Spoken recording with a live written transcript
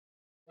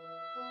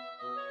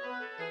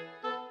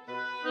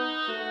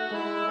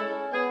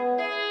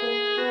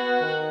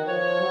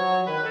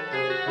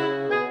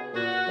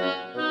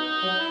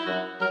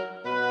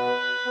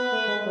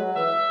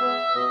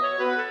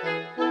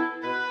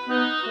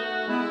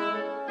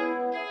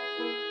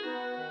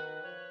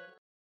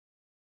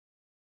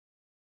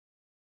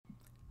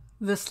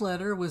This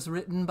letter was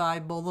written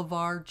by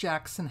Bolivar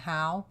Jackson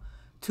Howe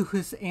to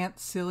his Aunt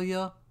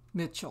Celia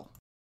Mitchell.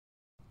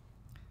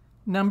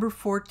 Number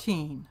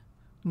 14,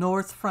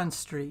 North Front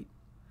Street,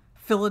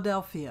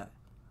 Philadelphia,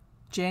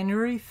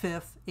 January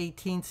 5th,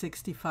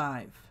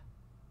 1865.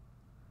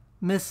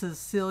 Mrs.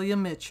 Celia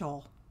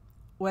Mitchell,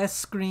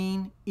 West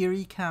Green,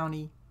 Erie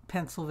County,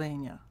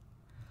 Pennsylvania.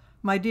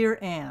 My dear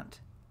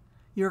Aunt,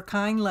 your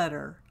kind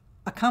letter,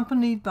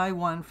 accompanied by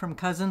one from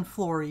Cousin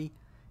Florrie,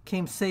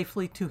 came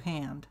safely to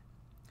hand.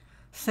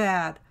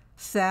 Sad,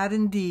 sad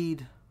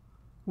indeed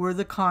were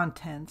the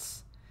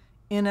contents,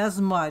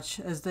 inasmuch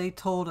as they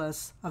told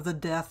us of the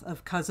death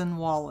of Cousin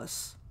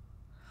Wallace,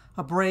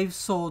 a brave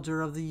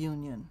soldier of the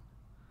Union,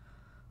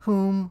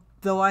 whom,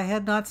 though I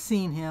had not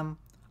seen him,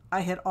 I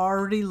had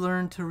already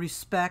learned to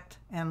respect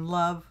and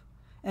love,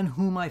 and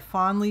whom I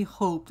fondly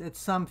hoped at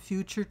some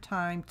future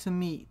time to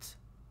meet.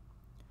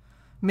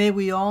 May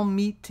we all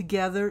meet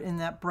together in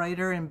that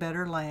brighter and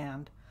better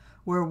land,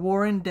 where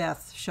war and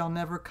death shall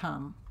never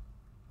come,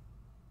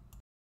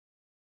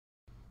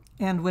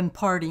 and when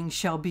parting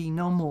shall be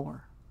no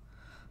more.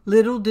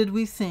 Little did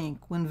we think,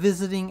 when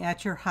visiting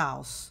at your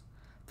house,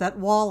 that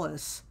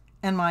Wallace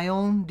and my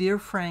own dear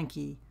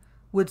Frankie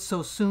would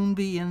so soon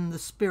be in the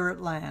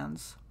spirit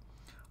lands.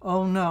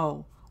 Oh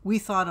no, we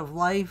thought of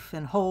life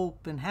and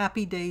hope and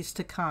happy days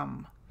to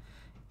come.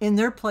 In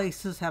their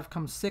places have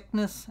come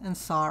sickness and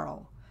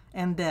sorrow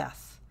and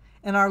death,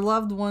 and our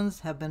loved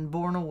ones have been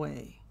borne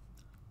away.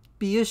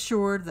 Be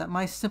assured that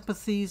my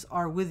sympathies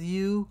are with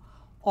you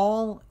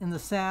all in the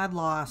sad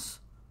loss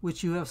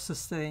which you have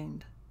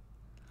sustained.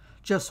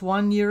 Just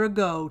 1 year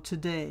ago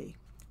today,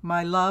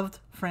 my loved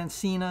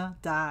Francena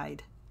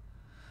died.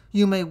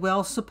 You may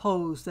well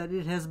suppose that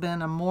it has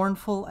been a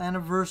mournful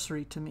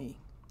anniversary to me.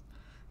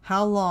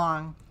 How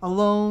long,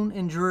 alone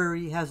and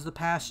dreary, has the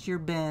past year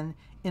been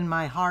in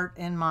my heart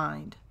and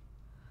mind.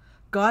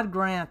 God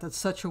grant that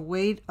such a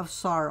weight of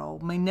sorrow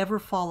may never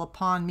fall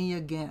upon me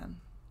again.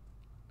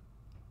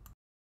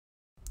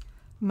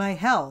 My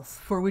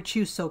health, for which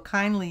you so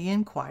kindly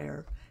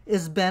inquire,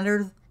 is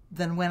better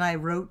than when I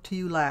wrote to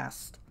you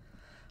last,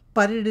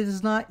 but it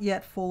is not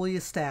yet fully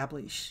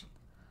established.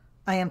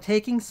 I am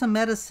taking some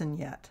medicine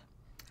yet.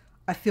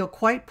 I feel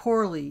quite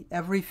poorly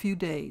every few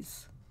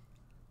days.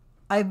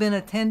 I have been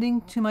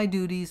attending to my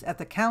duties at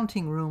the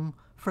counting room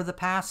for the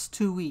past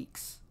 2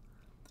 weeks.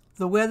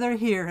 The weather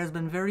here has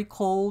been very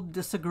cold,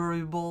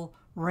 disagreeable,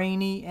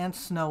 rainy, and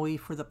snowy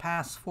for the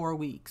past 4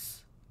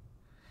 weeks.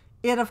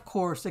 It, of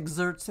course,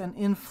 exerts an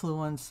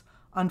influence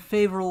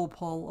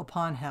unfavorable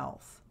upon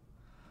health.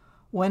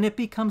 When it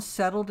becomes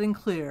settled and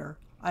clear,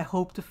 I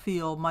hope to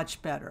feel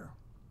much better.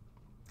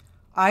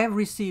 I have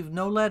received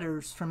no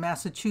letters from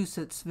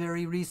Massachusetts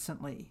very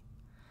recently.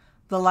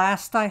 The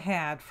last I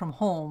had from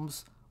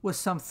Holmes was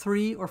some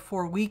 3 or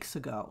 4 weeks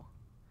ago.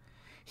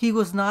 He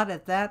was not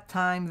at that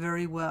time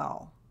very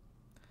well.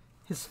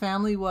 His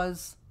family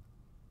was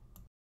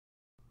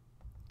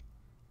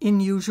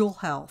in usual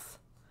health.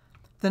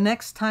 The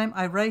next time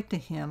I write to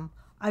him,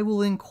 I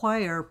will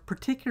inquire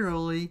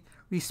particularly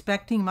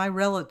respecting my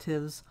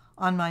relatives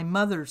on my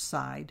mother's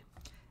side,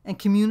 and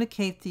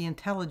communicate the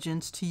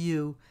intelligence to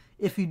you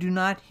if you do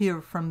not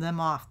hear from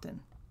them often.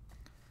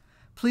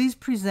 Please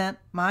present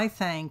my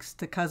thanks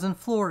to Cousin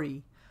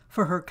Florrie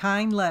for her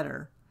kind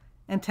letter,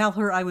 and tell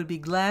her I would be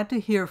glad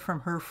to hear from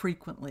her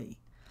frequently,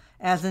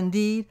 as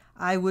indeed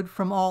I would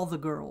from all the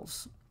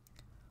girls.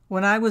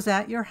 When I was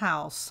at your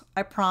house,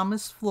 I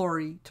promised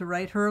Florrie to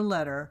write her a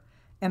letter,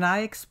 and I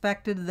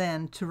expected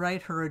then to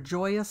write her a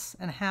joyous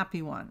and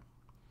happy one.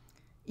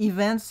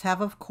 Events have,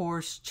 of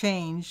course,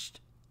 changed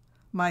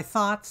my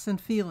thoughts and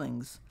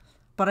feelings,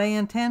 but I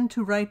intend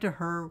to write to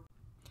her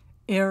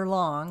ere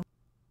long.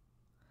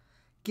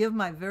 Give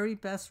my very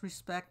best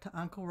respect to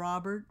Uncle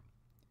Robert,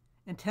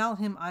 and tell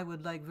him I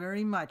would like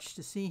very much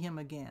to see him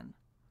again.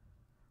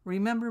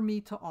 Remember me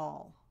to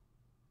all.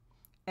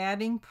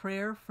 Adding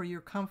prayer for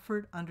your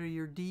comfort under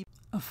your deep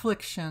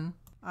affliction,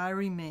 I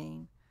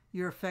remain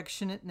your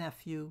affectionate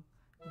nephew,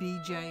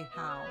 B.J.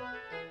 Howe.